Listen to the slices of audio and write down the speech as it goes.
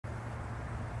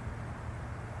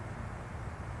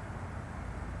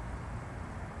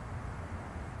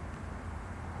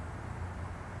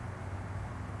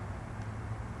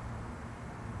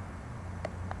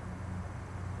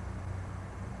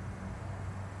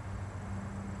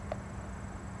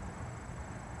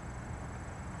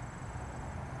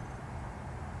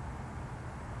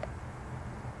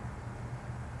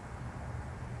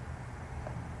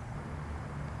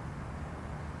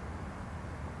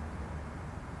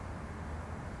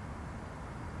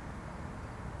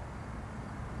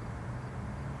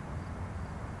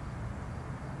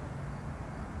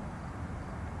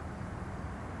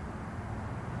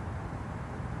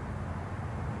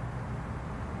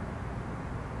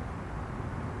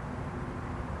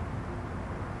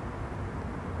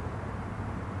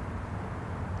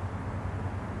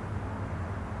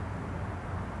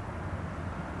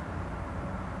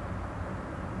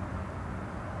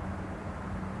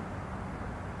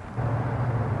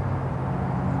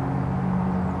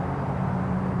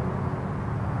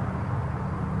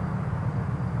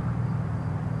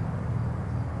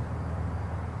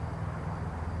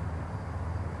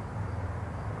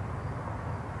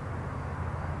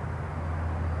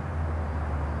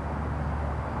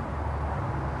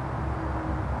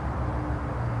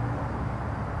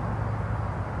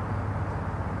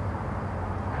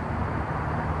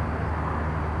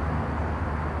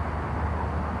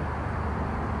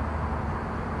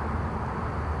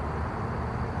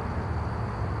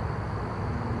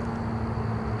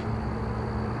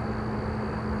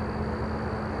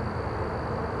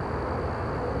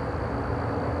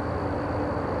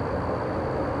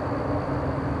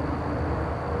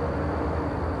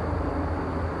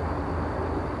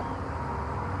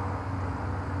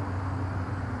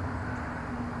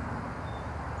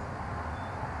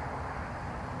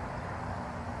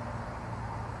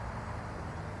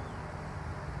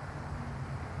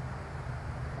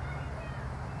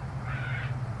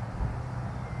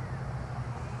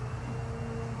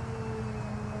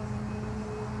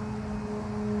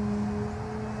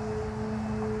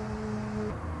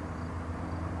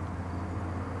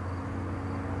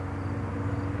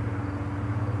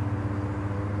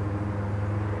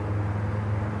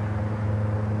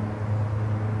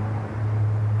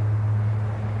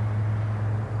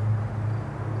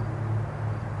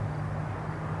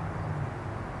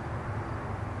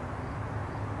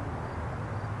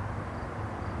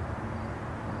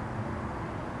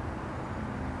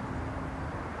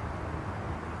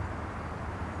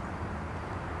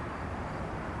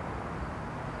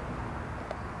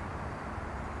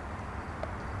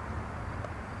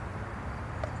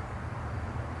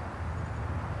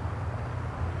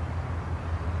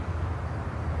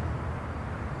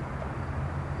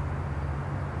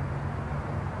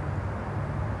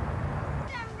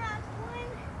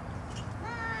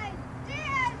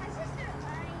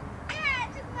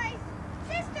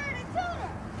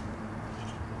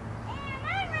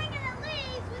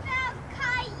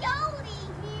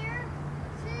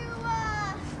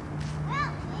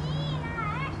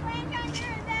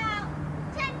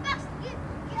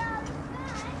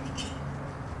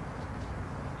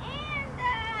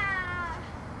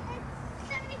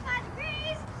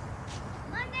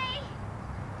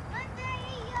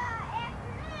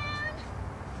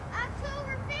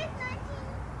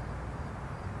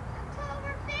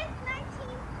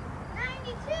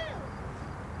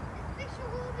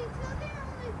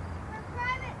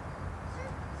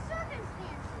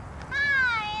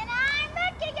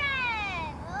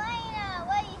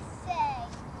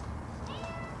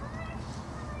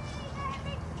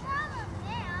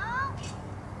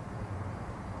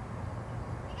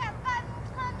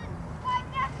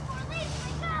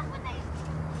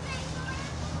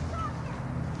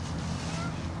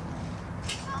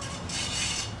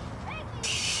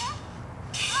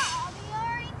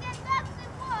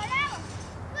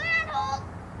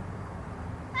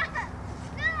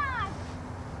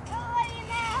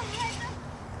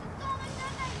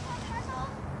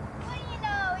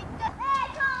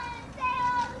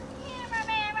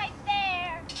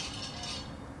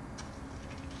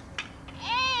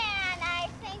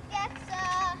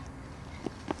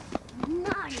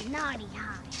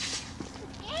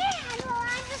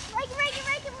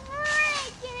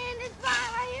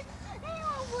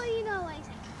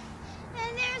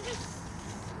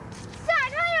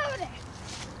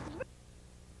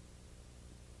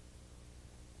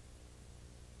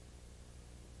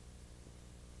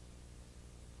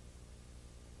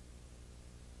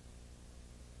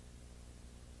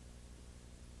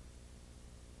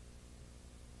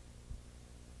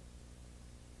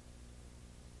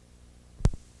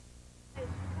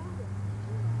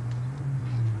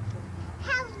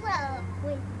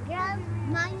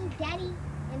Daddy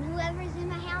and whoever's in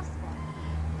my house.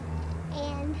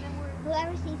 And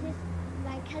whoever sees this,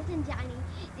 my cousin Johnny,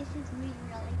 this is me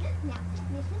really. Now,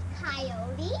 this is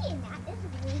Coyote, and that is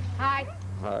Lizzie. Hi.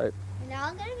 Hi. And they're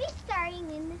all going to be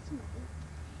starring in this movie.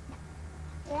 Now,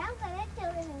 what I'm going to do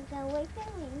is I'm going to wake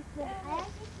their wings, but I have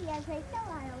to see I break the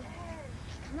wild.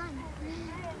 Come on.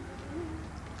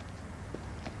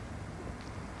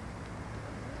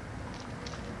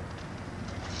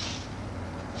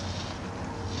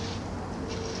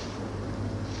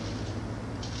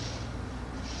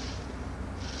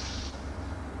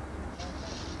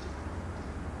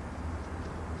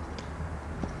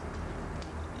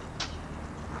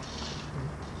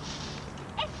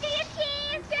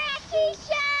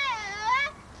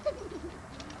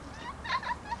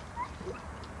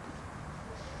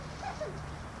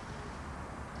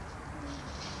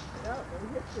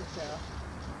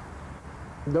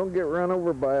 Don't get run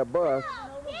over by a bus.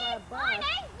 They're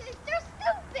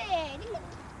stupid.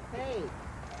 Hey.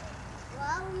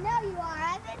 Well, we know you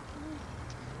are, Evan.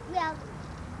 Well,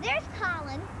 there's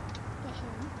Colin. Get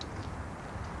him.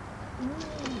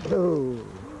 Oh.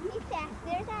 He's fast.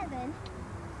 There's Evan.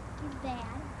 He's bad.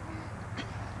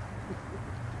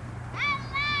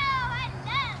 Hello.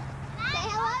 Say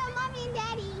hello to Mommy and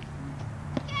Daddy.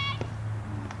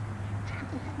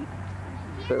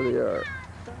 There they are.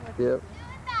 Yep.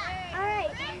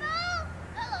 Alright.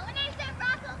 Hello, my name's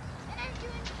Rocco, and I'm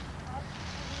doing...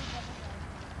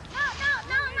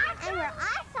 No, and we're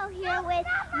also here with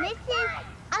Mrs.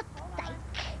 Updike.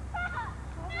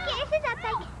 Okay, Mrs.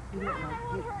 Updike. No.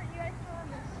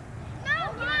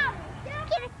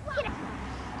 Get it.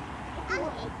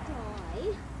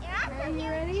 Okay. Are you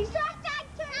ready? So Updike,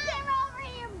 turn the camera over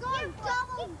here. I'm going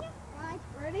double. Right.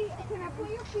 Ready? Can I pull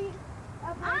your feet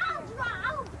up?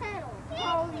 I'll pedal.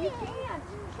 Oh, you can't.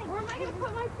 Where am I going to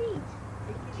put my feet?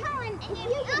 Colin, if you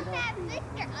up that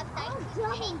Mr.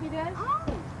 Updike, He does? Oh,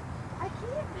 I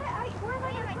can't. Where am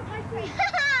I going to put my feet?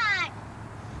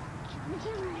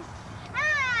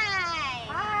 Hi!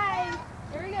 Hi.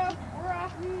 Here we go. We're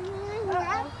off. This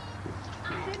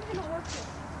isn't going to work here.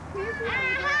 Here's the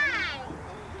Hi!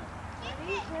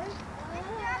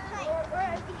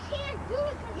 You can't do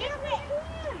it. Yes, we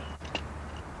can.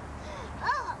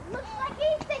 Oh, looks like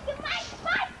he's taking my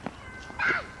spot.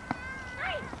 Stop!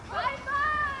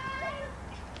 Bye-bye!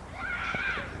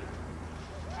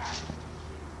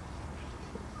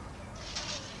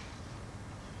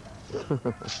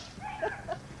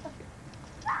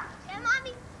 Now,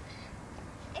 Mommy,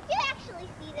 if you actually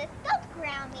see this, don't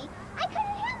ground me. I couldn't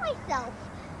help myself.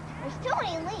 There's too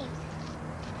many leaves.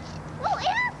 Well, it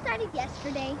all started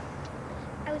yesterday.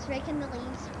 I was raking the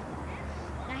leaves,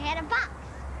 and I had a box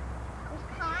with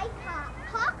Caw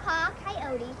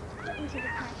Coyote put into the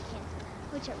trash can,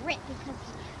 which it ripped because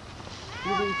I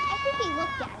think he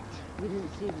looked at it. You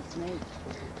didn't see the snake.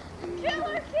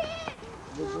 Killer kid!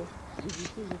 Did you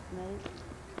see the snake?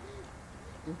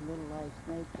 This little live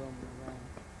snake roaming around.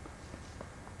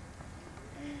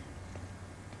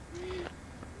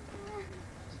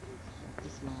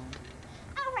 This long.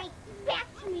 All right, back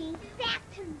to me. All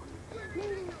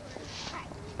right.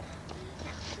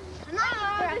 Come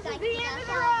on, This is the end of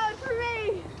the road for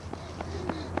me.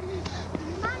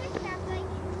 Come on, Mr.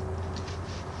 Updike.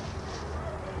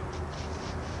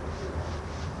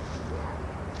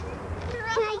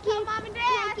 Can I get Mom and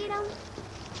Dad? Can I get them?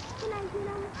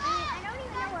 I don't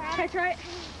even know where Can I try it?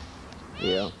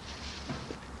 Yeah.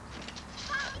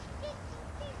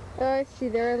 Oh, I see.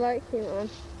 There a light came on.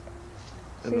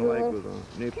 And the light was on.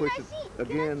 And you push it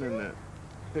again and the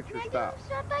picture stops.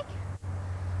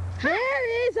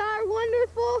 There is our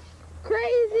wonderful,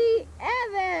 crazy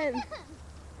Evan.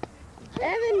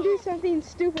 Evan, do something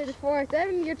stupid for us.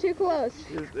 Evan, you're too close.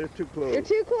 They're too close. You're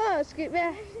too close. Get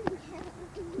back.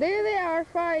 There they are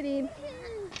fighting.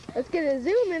 Let's get a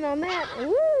zoom in on that.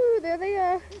 Woo! There they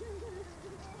are.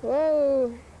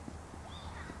 Whoa.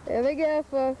 There they go,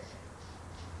 folks.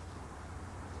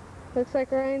 Looks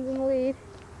like Ryan's in the lead.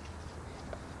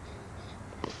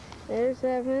 There's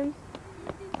Evan.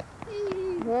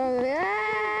 Whoa,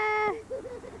 ah!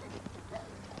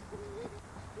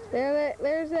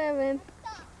 There's Evan.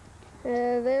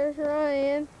 There's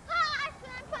Ryan.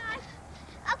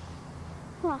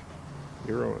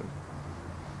 You're on.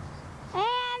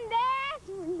 And there's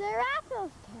the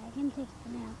Rocco's. Okay, I can take it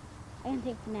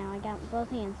for now. I got both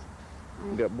hands.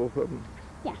 You got both of them?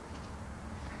 Yeah,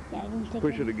 I can take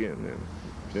Push it again then.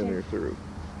 Then they're through.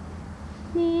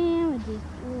 Yeah, we'll do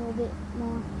a little bit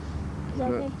more. Is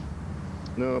that okay?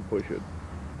 No, push it.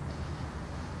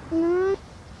 No.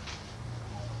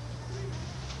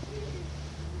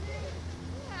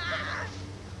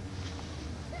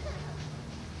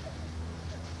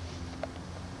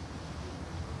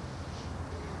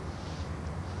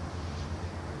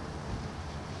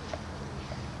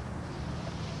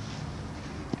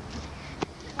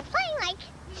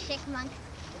 chipmunk.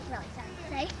 It's really sad to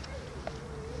say.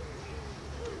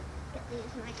 Get to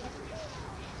use my kid.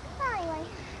 Well, anyway,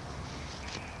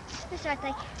 this starts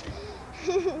like.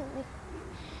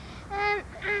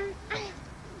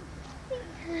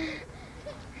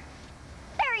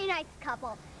 Very nice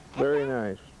couple. Very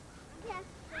nice. Yes,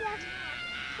 yes.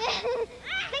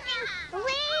 Sticking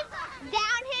leaves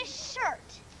down his shirt.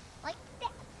 Like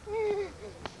that.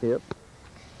 Yep.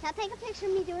 Now take a picture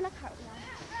of me doing a cartwheel.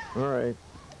 All right.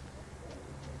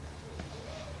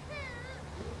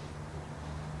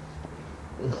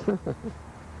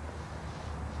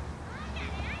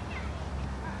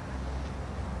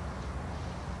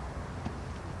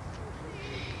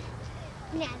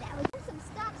 Now that was some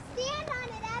stuff. Stand on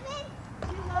it, Evan.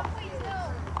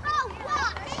 Oh,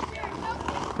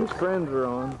 watch. His friends are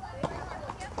on.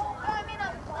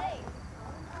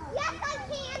 Yes, I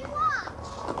can.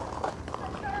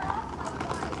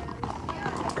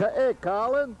 Watch. Hey,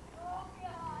 Colin.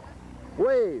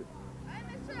 Wave.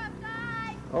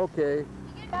 Okay.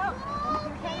 Stay on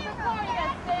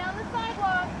the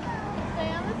sidewalk. Stay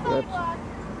on the sidewalk.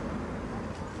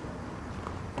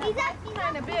 He's up. He's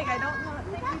kind of big. I don't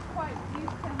think he's quite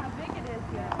used to how big it is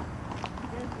yet.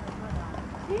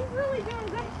 He's really doing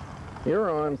good. You're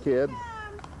on, kid.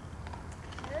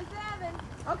 There's Evan.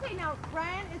 Okay, now,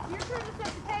 Ryan, it's your turn to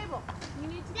set the table. You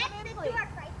need to come in, That's the please. door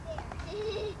right there.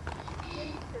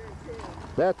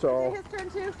 That's Is all. it his turn,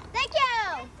 too? Thank you.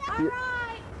 All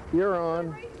right. You're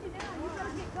on. Race you down. You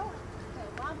gotta get going.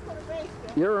 Okay, Mom's gonna race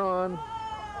you. You're on.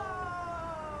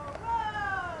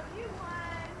 Whoa, you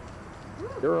won.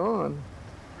 You're on.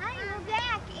 Hi, we're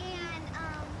back, and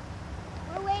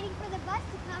we're waiting for the bus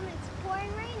to come. It's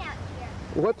pouring rain out here.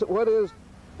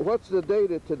 What's the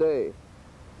date of today?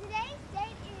 Today's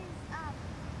date is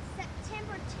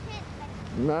September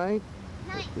 10th. 9th?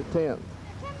 9th. The 10th.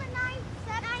 September 9th,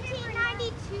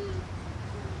 1992.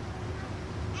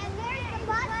 And there's the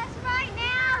bus right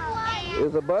now. And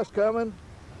Is the bus coming?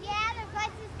 yeah, the bus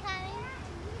is coming.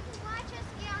 You can watch us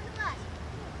get on the bus.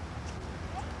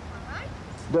 All right?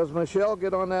 Does Michelle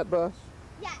get on that bus?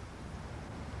 Yes.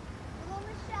 Little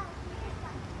Michelle. Here's the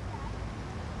bus.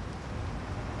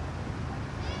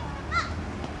 And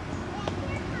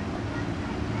here comes the bus.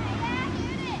 Yeah,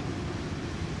 here it is.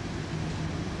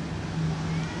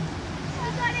 We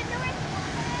got it north.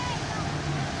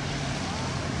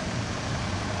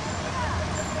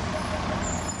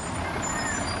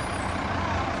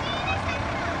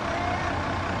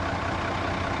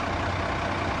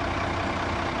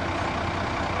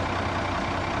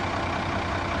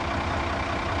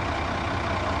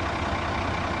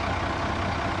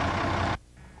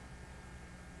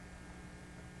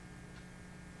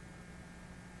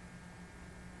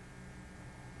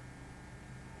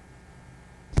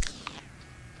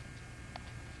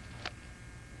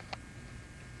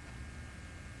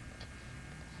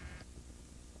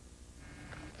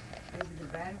 Maybe the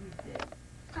battery's dead.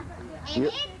 And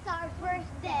it's our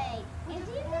birthday. As you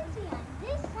can see on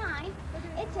this sign,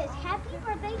 it says Happy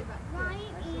Birthday,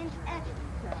 Ryan and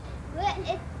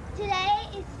Evan. Today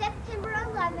is September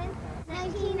 11th,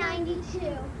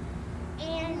 1992.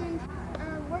 And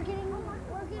we're getting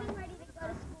ready to go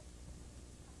to school.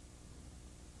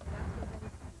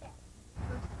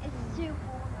 It's super.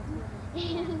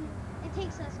 And it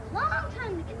takes us a long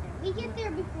time to get there. We get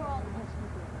there before all the bus.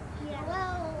 Yeah,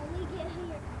 well, we get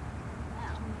here.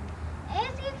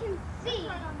 As you can see,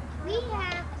 we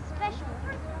have a special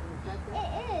person.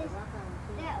 It is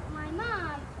that my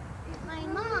mom,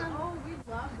 Oh, we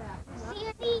love that.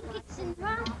 Sandy Dixon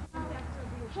Rock,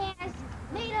 has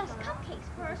made us cupcakes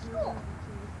for our school.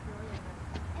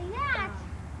 And that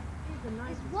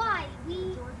is why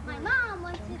my mom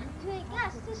wanted to take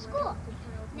us to school.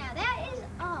 Now that is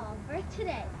all for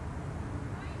today.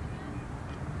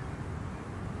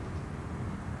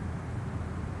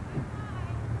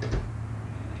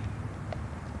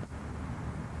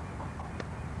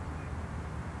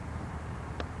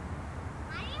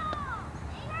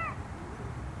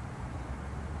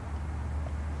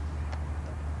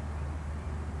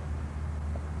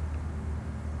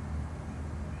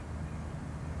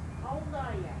 How old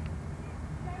are you?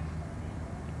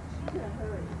 She's in a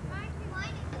hurry. Mine is in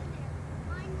there.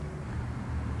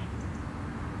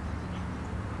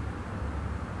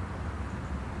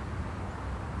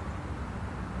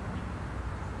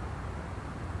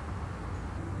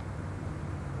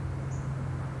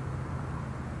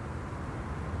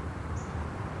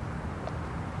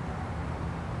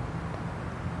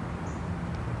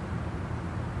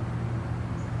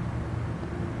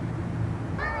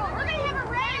 We're gonna have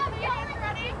a race.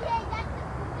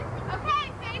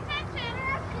 Okay, pay attention.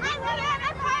 I'm gonna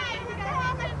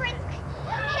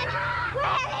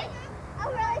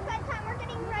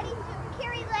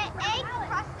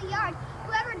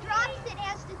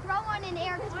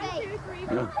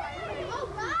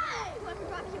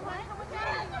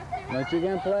What you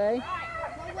gonna play?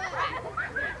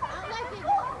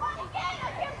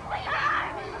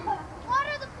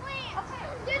 Water the plants.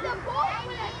 There's a boat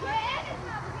with it.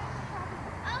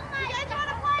 Oh my! You guys want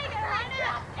to play?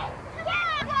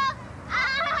 Yeah. Well,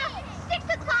 6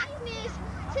 o'clock news.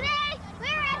 Today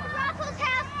we're at the Russell's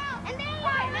house, and they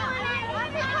are doing it.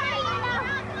 No, idiot!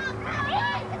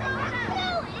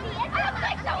 I don't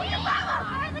think so. Your mama.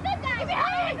 We're the good guys.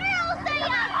 We're the girls.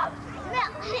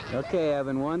 Okay,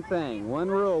 Evan, one thing. One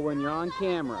rule when you're on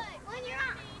camera. When you're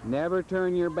on. Never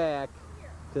turn your back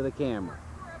to the camera.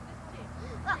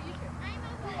 Come here.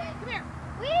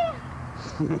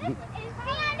 This is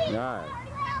Sandy. All right.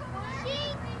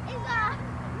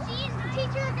 She's the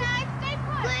teacher of guys.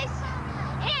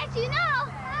 As you know,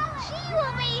 she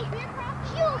will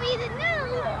be the new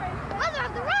mother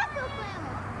of the Rocco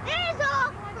family. That is all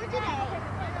for today.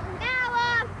 Now,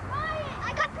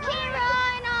 I got the camera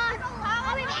and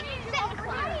I'll be back at 7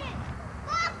 o'clock.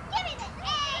 Mom, give me the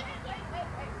egg.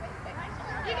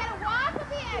 You gotta walk with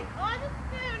the egg on the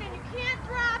spoon and you can't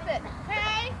drop it,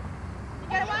 okay? You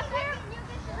gotta walk here,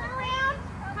 turn around,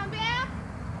 come back,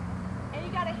 and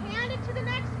you gotta hand it to the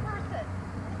next person.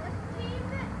 This team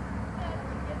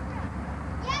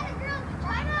Yeah, the girls,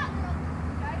 try it out.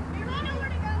 you know where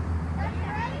to go. Are you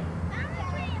ready?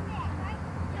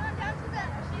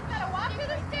 She's gotta walk to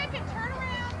the stick and turn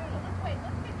around. Wait,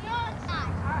 let's get you on.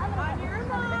 On your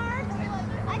mark.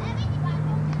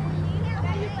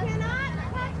 Now you cannot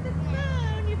touch the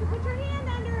spoon. You can put your hand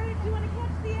under it if you want to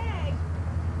catch the egg.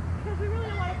 Because we really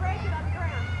don't want to break it on the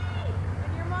ground.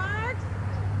 On your marks,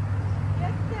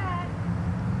 get set,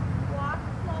 walk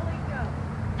slowly, go.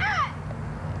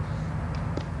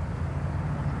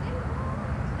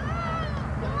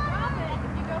 Don't drop it.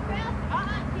 If you go fast,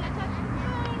 you can't touch the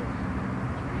spoon.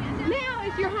 Now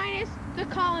is Your Highness the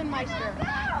Collinmeister.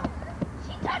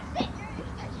 She touched it.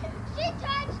 She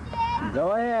touched it.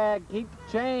 Go ahead. Keep the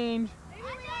change. Keep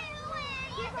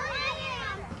it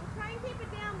down. Try and keep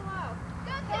it down below.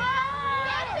 Go, All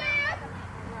right.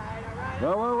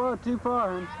 Whoa, whoa, whoa. Too far,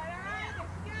 hon. All right, there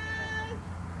she goes.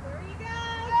 There you go.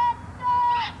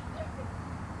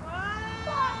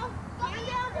 Whoa. Hand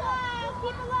down below.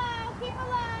 Keep it low. Keep it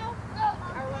low.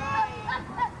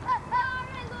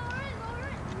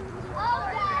 All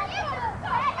right.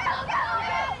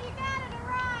 You got it. All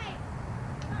right.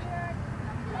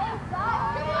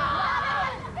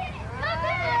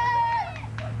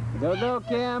 Go, go,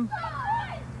 Kim.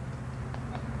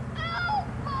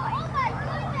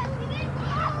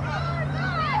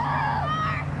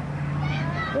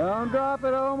 Don't drop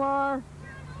it, Omar.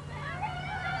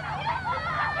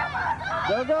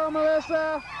 Go, go,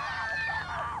 Melissa.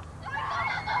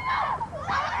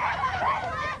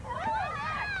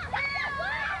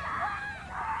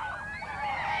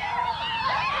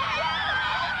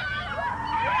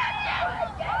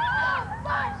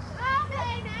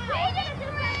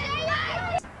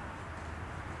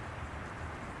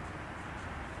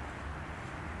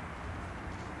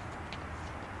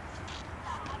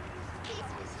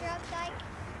 Mr. Updike,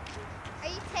 are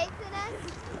you taping us?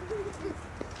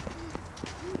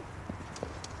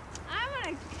 I'm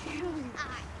gonna kill you.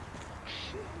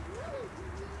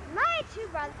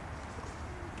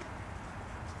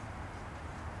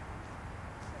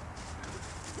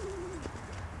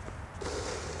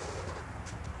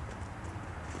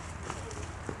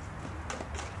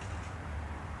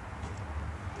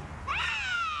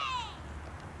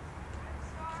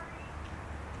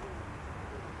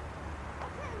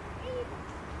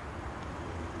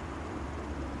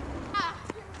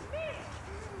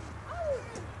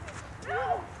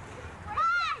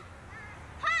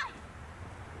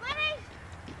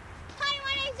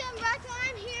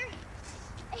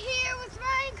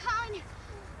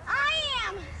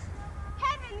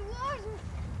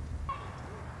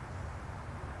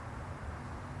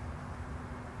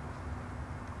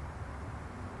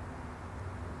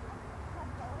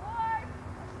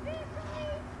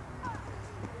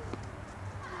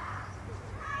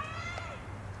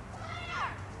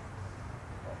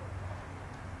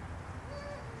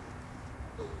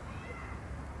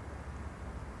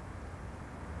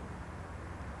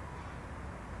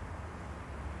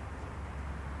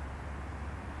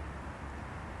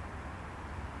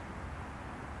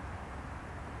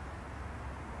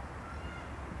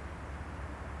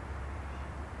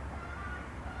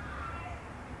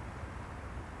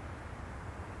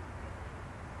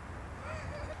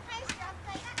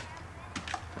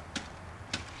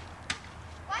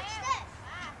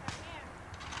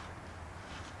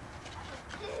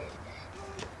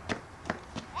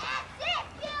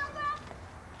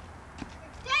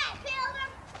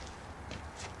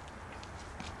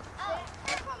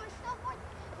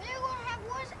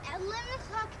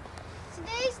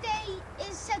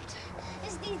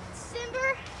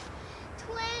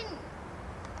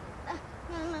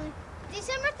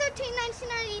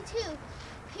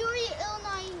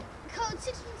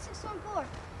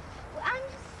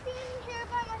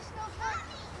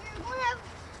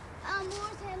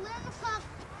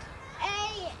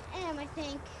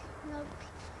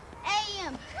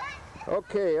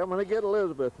 Okay, I'm gonna get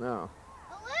Elizabeth now.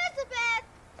 Elizabeth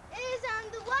is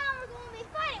the one we're going to be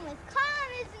fighting with.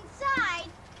 Colin is inside,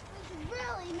 which is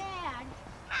really mad.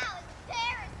 How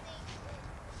embarrassing!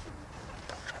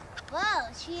 Well,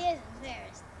 she is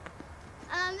embarrassed.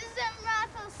 This is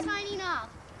Russell signing off.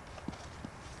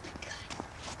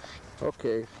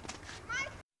 Okay.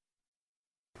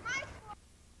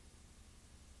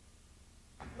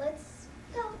 Let's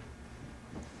go.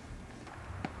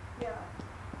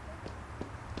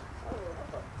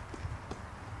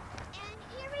 And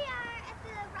here we are at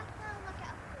the Russell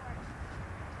Lookout Fort.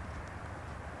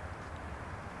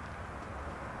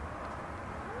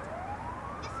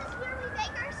 This is where we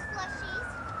make our slushies.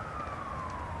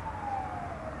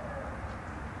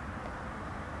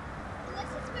 And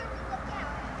this is where we look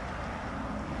out.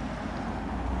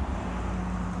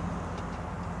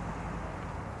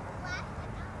 Last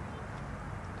but not least,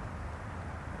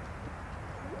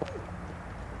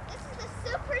 this is the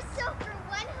Super Soaker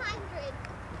 100.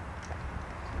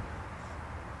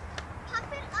 Pump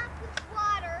it up with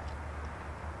water.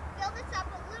 Fill this up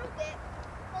a little bit.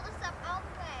 Fill this up all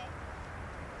the way.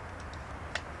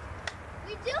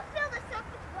 We do fill this up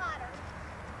with water.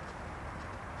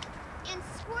 And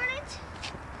squirt it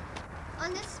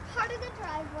on this part of the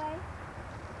driveway.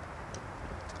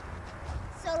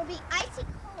 So it'll be icy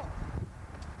cold.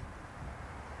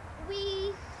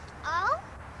 We all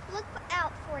look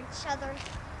out for each other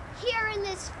here in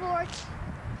this fort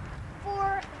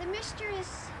for the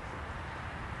mysterious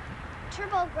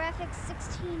TurboGrafx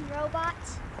 16 robot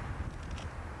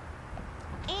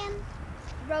and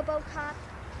RoboCop.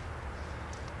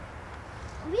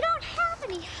 We don't have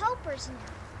any helpers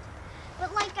now,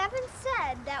 but like Evan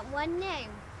said, that one name,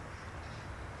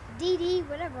 DD,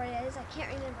 whatever it is, I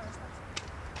can't remember his last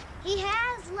name. He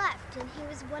has left, and he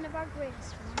was one of our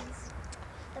greatest ones.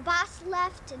 The boss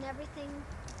left, and everything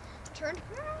turned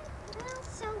around. Well,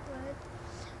 so good.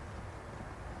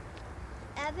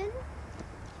 Evan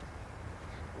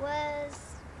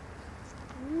was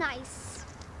nice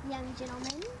young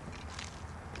gentleman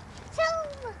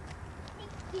till he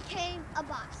became a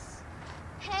boss.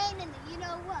 Pain in the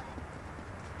you-know-what.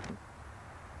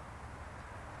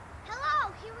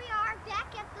 Hello, here we are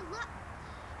back at the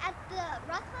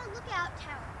Russell Lookout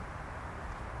Tower.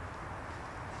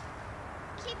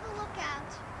 Keep a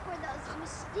lookout for those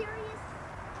mysterious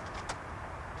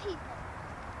people.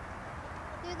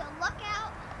 Through the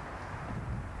lookout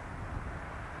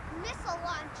missile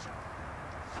launcher.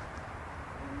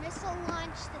 Missile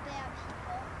launch the bad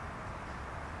people.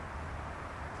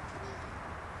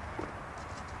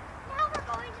 Now we're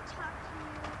going to talk to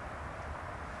you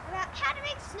about how to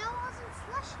make snowballs and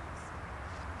slushies.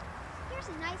 Here's a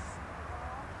nice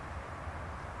snowball.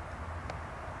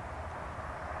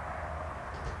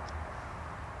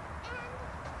 And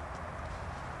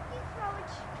you throw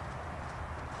it.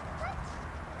 What?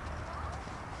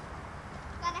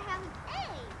 Gotta have an A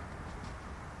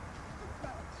to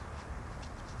throw it.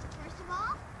 First of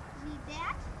all, need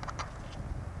that.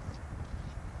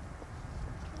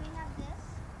 Then we have this.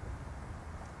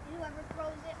 And whoever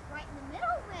throws it right in the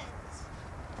middle wins.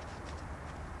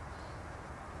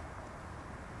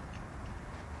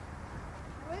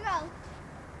 Here we go.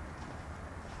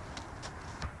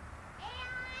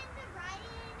 And the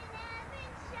Ryan and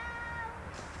Evan show.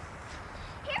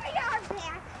 Here we are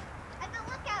back at the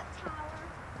lookout tower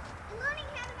and learning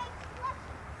how to make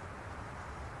slushies.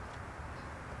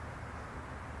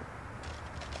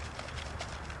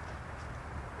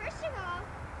 First of all,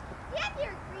 you have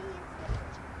your ingredients here.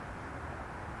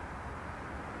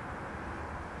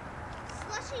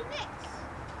 Slushy mix.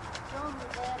 Show me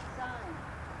that sign.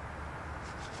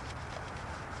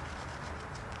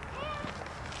 And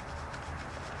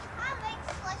I'll make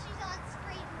slushies on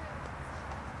screen moves.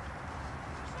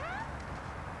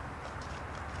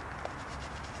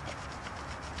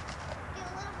 Get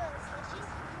a little bit of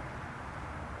slushies.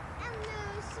 And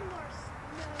some more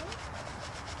snow.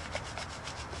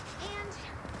 And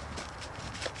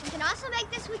you can also make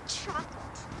this with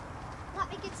chocolate. Let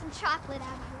me get some chocolate out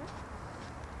of here.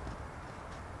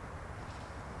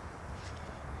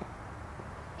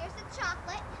 Here's the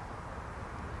chocolate.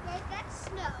 Here's that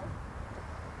snow.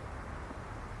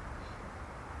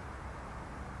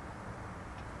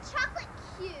 It's a chocolate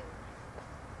cube.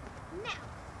 Now,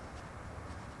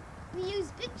 we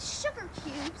use big sugar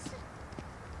cubes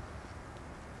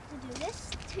to do this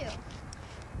too.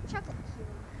 Chocolate cube.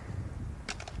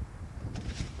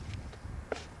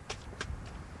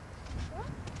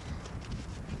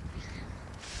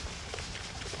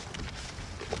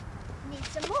 Need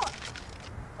some more.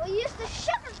 We'll use the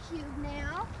sugar cube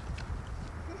now.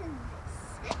 This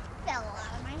fell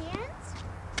out of my hand.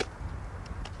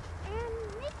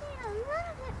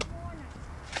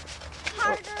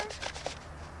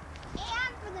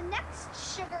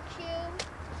 next sugar cube.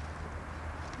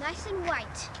 Nice and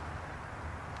white.